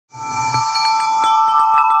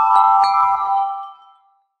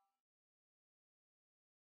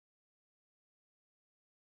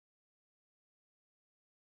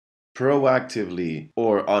proactively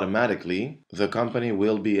or automatically, the company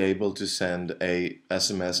will be able to send a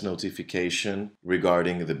SMS notification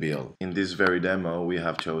regarding the bill. In this very demo, we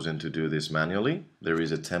have chosen to do this manually. There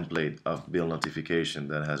is a template of bill notification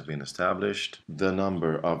that has been established. The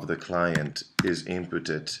number of the client is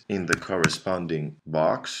inputted in the corresponding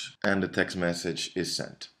box, and the text message is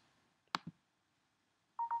sent.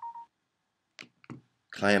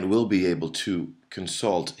 Client will be able to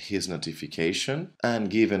consult his notification, and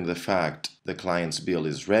given the fact the client's bill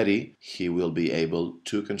is ready, he will be able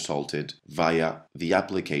to consult it via the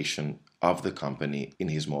application of the company in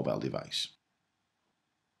his mobile device.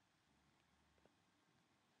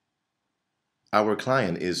 Our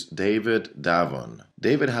client is David Davon.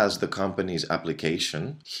 David has the company's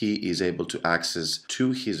application. He is able to access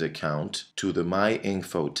to his account to the My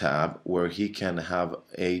Info tab, where he can have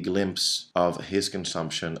a glimpse of his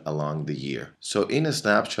consumption along the year. So in a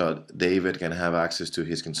snapshot, David can have access to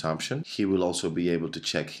his consumption. He will also be able to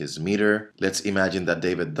check his meter. Let's imagine that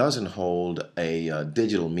David doesn't hold a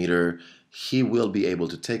digital meter. He will be able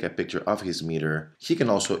to take a picture of his meter. He can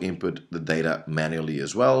also input the data manually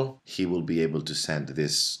as well. He will be able to send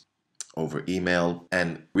this over email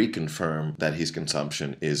and reconfirm that his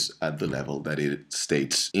consumption is at the level that it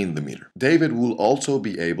states in the meter. David will also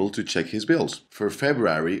be able to check his bills. For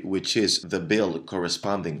February, which is the bill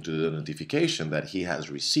corresponding to the notification that he has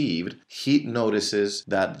received, he notices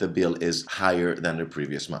that the bill is higher than the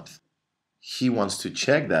previous month. He wants to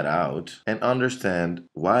check that out and understand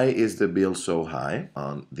why is the bill so high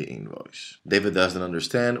on the invoice. David doesn't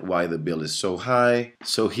understand why the bill is so high,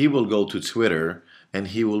 so he will go to Twitter and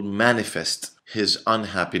he will manifest his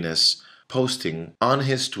unhappiness, posting on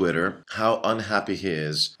his Twitter how unhappy he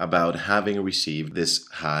is about having received this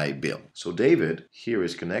high bill. So David here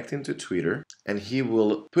is connecting to Twitter, and he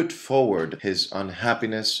will put forward his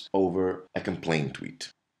unhappiness over a complaint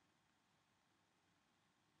tweet.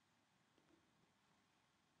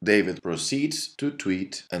 David proceeds to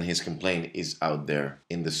tweet, and his complaint is out there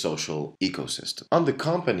in the social ecosystem. On the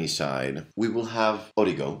company side, we will have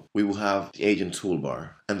Odigo, we will have the agent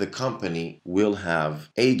toolbar, and the company will have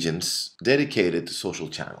agents dedicated to social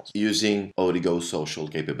channels using Odigo social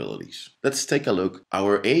capabilities. Let's take a look.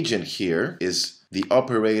 Our agent here is the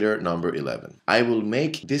operator number 11. I will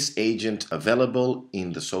make this agent available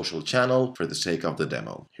in the social channel for the sake of the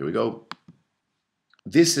demo. Here we go.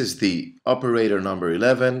 This is the operator number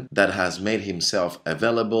 11 that has made himself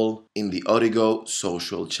available in the Odigo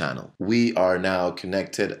social channel. We are now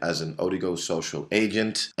connected as an Odigo social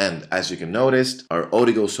agent, and as you can notice, our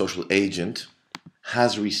Odigo social agent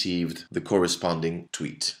has received the corresponding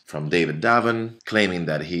tweet from David Davon claiming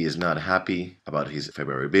that he is not happy about his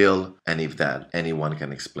February bill, and if that anyone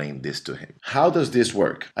can explain this to him. How does this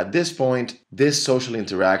work? At this point, this social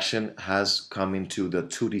interaction has come into the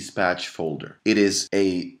to dispatch folder. It is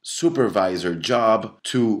a supervisor job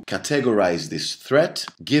to categorize this threat.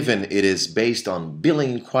 Given it is based on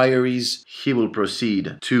billing inquiries, he will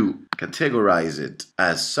proceed to categorize it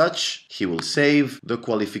as such. He will save the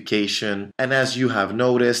qualification, and as you have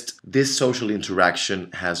noticed, this social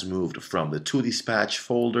interaction has moved from the to dispatch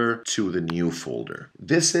folder to the new folder.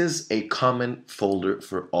 This is a common folder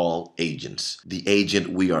for all agents. The agent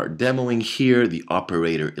we are demoing here, the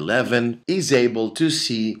operator 11, is able to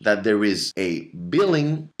see that there is a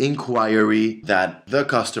billing inquiry that the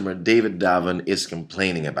customer David Davon is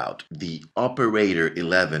complaining about. The operator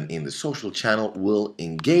 11 in the social channel will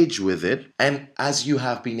engage with it, and as you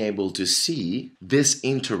have been able to see, this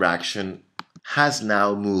interaction has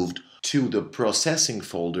now moved to the processing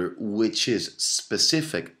folder, which is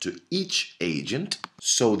specific to each agent.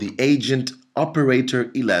 So the agent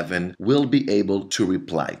operator 11 will be able to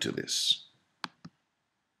reply to this.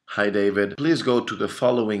 Hi David, please go to the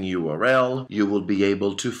following URL. You will be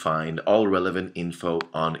able to find all relevant info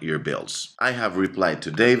on your bills. I have replied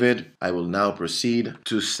to David. I will now proceed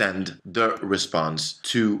to send the response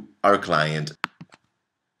to our client.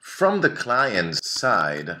 From the client's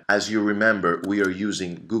side, as you remember, we are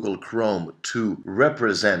using Google Chrome to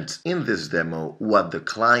represent in this demo what the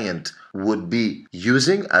client would be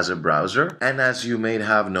using as a browser. And as you may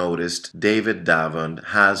have noticed, David Davon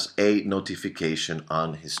has a notification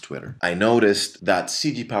on his Twitter. I noticed that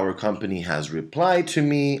CG Power Company has replied to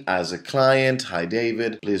me as a client. Hi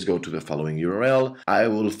David, please go to the following URL. I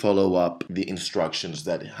will follow up the instructions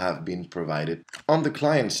that have been provided. On the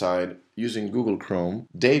client side, using Google Chrome,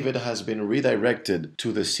 David has been redirected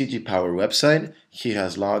to the CG Power website, he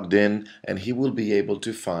has logged in and he will be able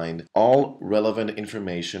to find all relevant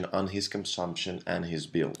information on his consumption and his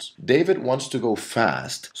bills. David wants to go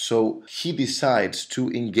fast, so he decides to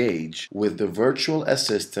engage with the virtual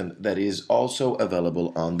assistant that is also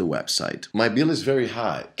available on the website. My bill is very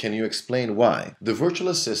high. Can you explain why? The virtual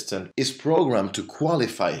assistant is programmed to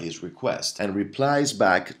qualify his request and replies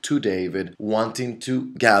back to David wanting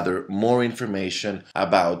to gather more information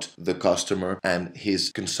about the customer and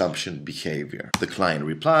his consumption behavior. The client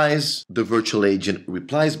replies, the virtual agent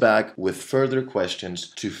replies back with further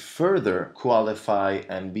questions to further qualify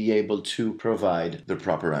and be able to provide the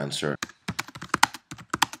proper answer.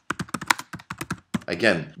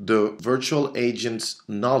 Again, the virtual agent's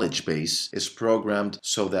knowledge base is programmed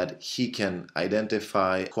so that he can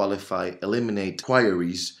identify, qualify, eliminate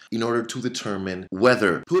queries in order to determine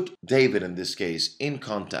whether put David, in this case, in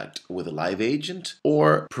contact with a live agent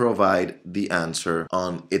or provide the answer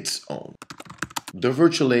on its own. The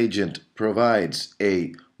virtual agent provides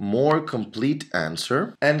a more complete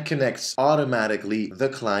answer and connects automatically the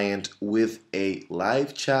client with a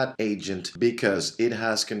live chat agent because it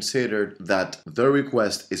has considered that the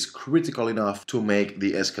request is critical enough to make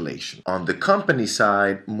the escalation. On the company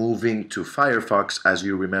side, moving to Firefox, as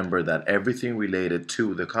you remember that everything related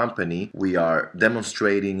to the company, we are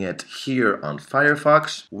demonstrating it here on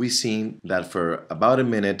Firefox. We've seen that for about a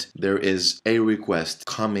minute there is a request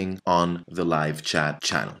coming on the live chat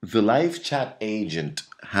channel. The live chat agent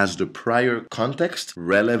has the prior context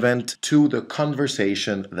relevant to the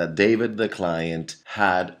conversation that David, the client,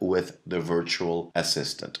 had with the virtual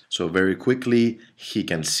assistant. So very quickly, he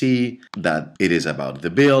can see that it is about the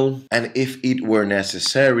bill, and if it were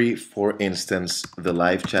necessary, for instance, the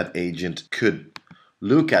live chat agent could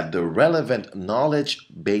look at the relevant knowledge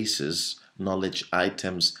bases, knowledge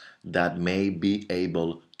items that may be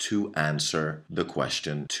able to answer the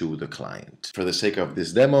question to the client. For the sake of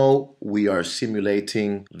this demo, we are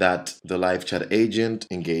simulating that the live chat agent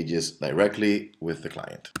engages directly with the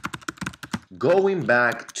client. Going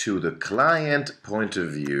back to the client point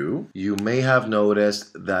of view, you may have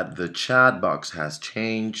noticed that the chat box has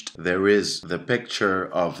changed. There is the picture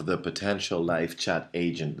of the potential live chat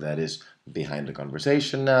agent that is behind the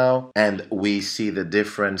conversation now, and we see the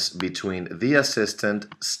difference between the assistant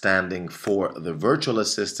standing for the virtual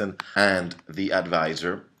assistant and the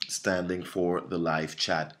advisor standing for the live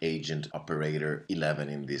chat agent operator 11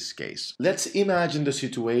 in this case. Let's imagine the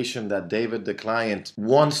situation that David, the client,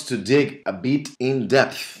 wants to dig a bit in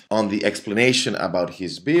depth on the explanation about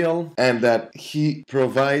his bill and that he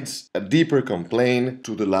provides a deeper complaint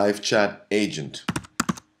to the live chat agent.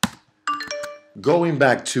 Going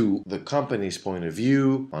back to the company's point of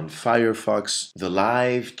view on Firefox, the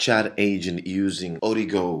live chat agent using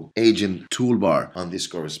Odigo agent toolbar on this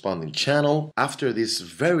corresponding channel, after this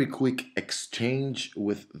very quick exchange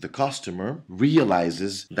with the customer,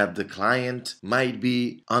 realizes that the client might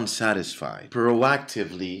be unsatisfied.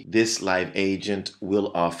 Proactively, this live agent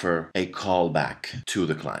will offer a callback to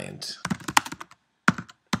the client.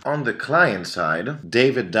 On the client side,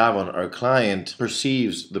 David Davon, our client,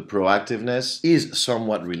 perceives the proactiveness, is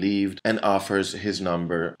somewhat relieved, and offers his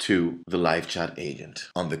number to the live chat agent.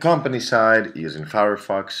 On the company side, using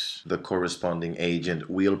Firefox, the corresponding agent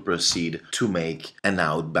will proceed to make an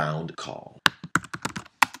outbound call.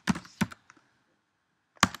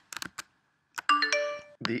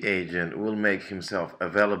 The agent will make himself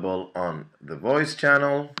available on the voice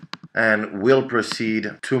channel and will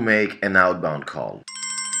proceed to make an outbound call.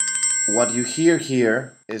 What you hear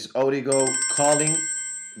here is Odigo calling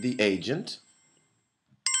the agent.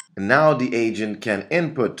 Now the agent can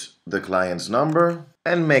input the client's number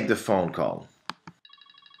and make the phone call.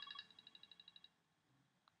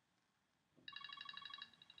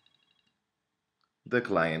 The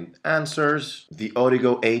client answers. The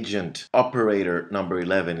Odigo agent, operator number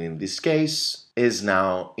 11 in this case, is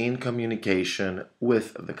now in communication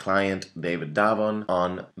with the client, David Davon,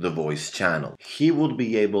 on the voice channel. He will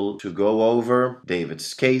be able to go over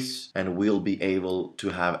David's case and will be able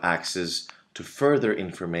to have access to further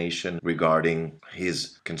information regarding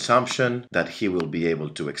his consumption that he will be able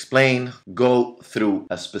to explain, go through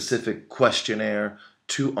a specific questionnaire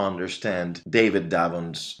to understand David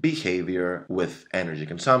Davon's behavior with energy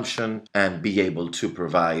consumption and be able to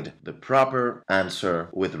provide the proper answer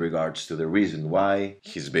with regards to the reason why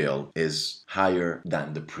his bill is higher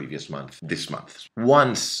than the previous month, this month.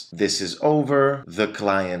 Once this is over, the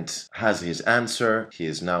client has his answer, he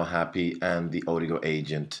is now happy, and the Odigo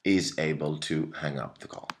agent is able to hang up the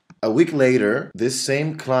call. A week later, this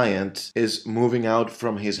same client is moving out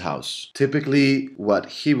from his house. Typically, what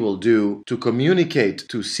he will do to communicate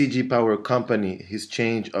to CG Power Company his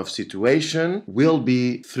change of situation will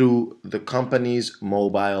be through the company's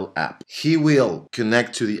mobile app. He will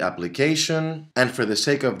connect to the application, and for the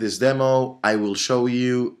sake of this demo, I will show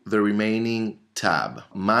you the remaining tab,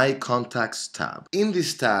 My Contacts tab. In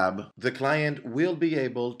this tab, the client will be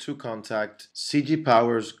able to contact CG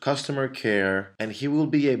Power's customer care, and he will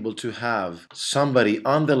be able to have somebody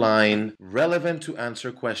on the line relevant to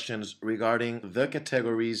answer questions regarding the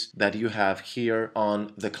categories that you have here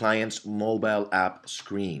on the client's mobile app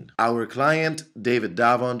screen. Our client, David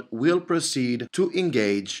Davond, will proceed to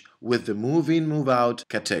engage with the Move In, Move Out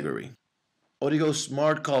category. Odigo's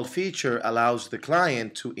Smart Call feature allows the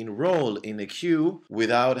client to enroll in a queue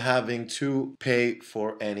without having to pay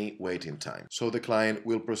for any waiting time. So the client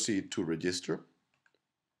will proceed to register.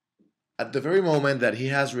 At the very moment that he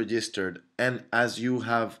has registered, and as you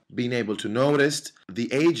have been able to notice,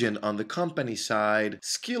 the agent on the company side,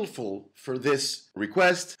 skillful for this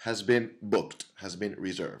request, has been booked, has been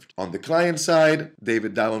reserved. On the client side,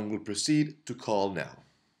 David Dallon will proceed to call now.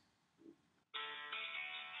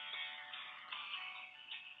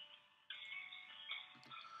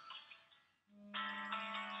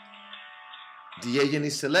 The agent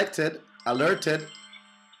is selected, alerted,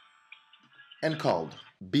 and called.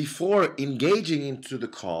 Before engaging into the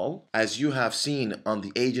call, as you have seen on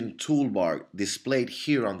the agent toolbar displayed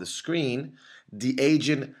here on the screen, the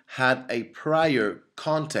agent had a prior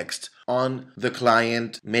context on the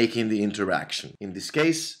client making the interaction. In this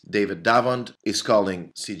case, David Davond is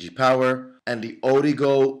calling CG Power, and the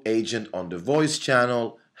Odigo agent on the voice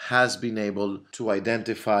channel has been able to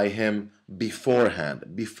identify him beforehand,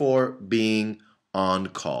 before being on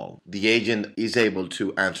call. The agent is able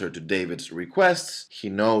to answer to David's requests. He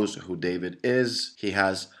knows who David is. He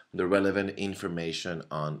has the relevant information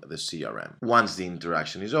on the CRM. Once the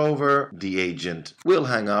interaction is over, the agent will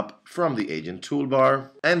hang up from the agent toolbar,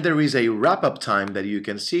 and there is a wrap-up time that you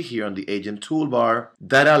can see here on the agent toolbar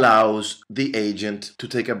that allows the agent to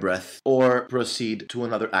take a breath or proceed to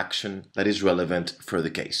another action that is relevant for the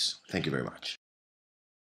case. Thank you very much.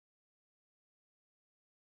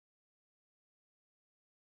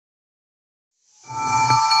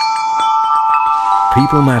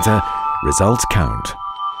 People matter, results count.